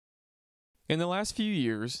In the last few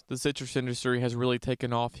years, the citrus industry has really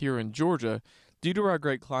taken off here in Georgia due to our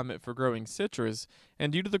great climate for growing citrus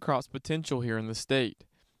and due to the crop's potential here in the state.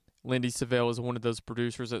 Lindy Savell is one of those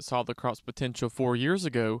producers that saw the crop's potential 4 years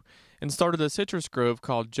ago and started a citrus grove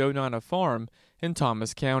called Joe Nina Farm in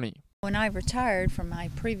Thomas County. When I retired from my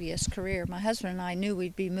previous career, my husband and I knew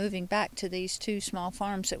we'd be moving back to these two small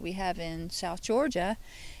farms that we have in South Georgia,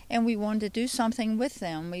 and we wanted to do something with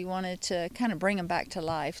them. We wanted to kind of bring them back to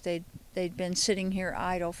life. They'd been sitting here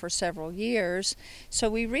idle for several years, so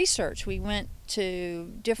we researched. We went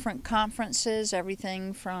to different conferences,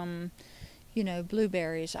 everything from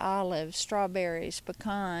blueberries, olives, strawberries,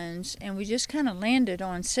 pecans, and we just kind of landed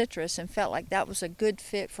on citrus and felt like that was a good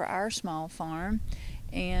fit for our small farm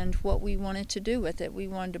and what we wanted to do with it. We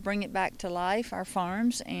wanted to bring it back to life, our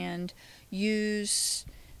farms, and use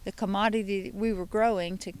the commodity that we were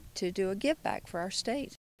growing to do a give back for our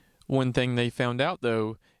state. One thing they found out,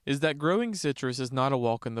 though, is that growing citrus is not a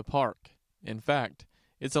walk in the park. In fact,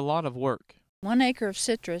 it's a lot of work. 1 acre of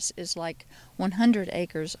citrus is like 100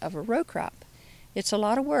 acres of a row crop. It's a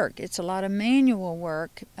lot of work. It's a lot of manual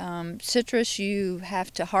work. Citrus you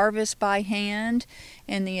have to harvest by hand.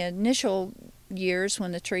 In the initial years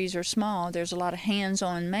when the trees are small, there's a lot of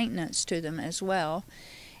hands-on maintenance to them as well.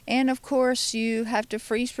 And of course you have to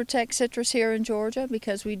freeze protect citrus here in Georgia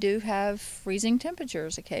because we do have freezing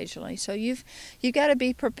temperatures occasionally. So you've got to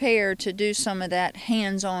be prepared to do some of that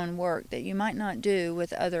hands-on work that you might not do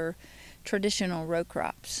with other traditional row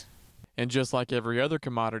crops. And just like every other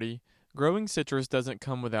commodity, growing citrus doesn't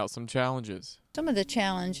come without some challenges. Some of the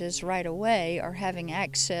challenges right away are having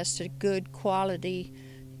access to good quality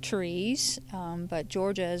trees, but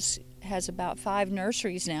Georgia has about 5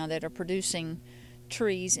 nurseries now that are producing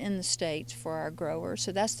trees in the state for our growers.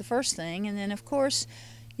 So that's the first thing. And then of course,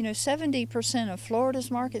 70% of Florida's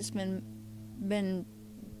market's been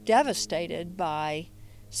devastated by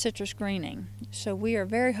citrus greening. So we are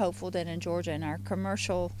very hopeful that in Georgia in our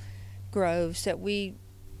commercial groves that we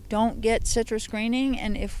don't get citrus greening,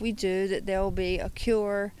 and if we do, that there will be a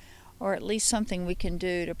cure or at least something we can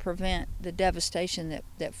do to prevent the devastation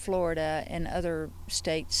that Florida and other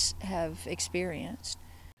states have experienced.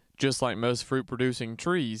 Just like most fruit-producing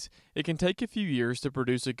trees, it can take a few years to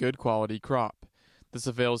produce a good quality crop. The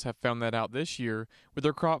Savells have found that out this year, with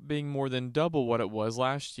their crop being more than double what it was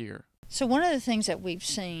last year. So one of the things that we've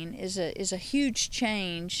seen is a huge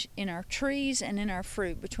change in our trees and in our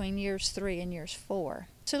fruit between years 3 and years 4.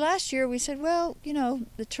 So last year we said, well,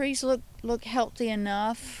 the trees look healthy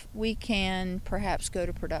enough. We can perhaps go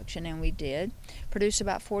to production, and we did. Produce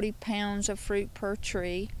about 40 pounds of fruit per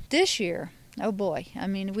tree. This year, oh boy, I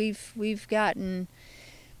mean, we've gotten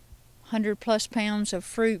 100+ pounds of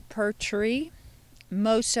fruit per tree.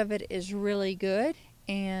 Most of it is really good.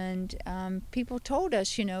 And people told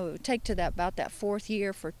us, it would take to about that 4th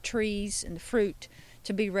year for trees and the fruit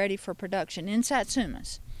to be ready for production in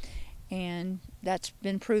Satsumas. And that's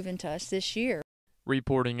been proven to us this year.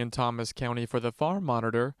 Reporting in Thomas County for the Farm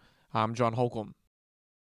Monitor, I'm John Holcomb.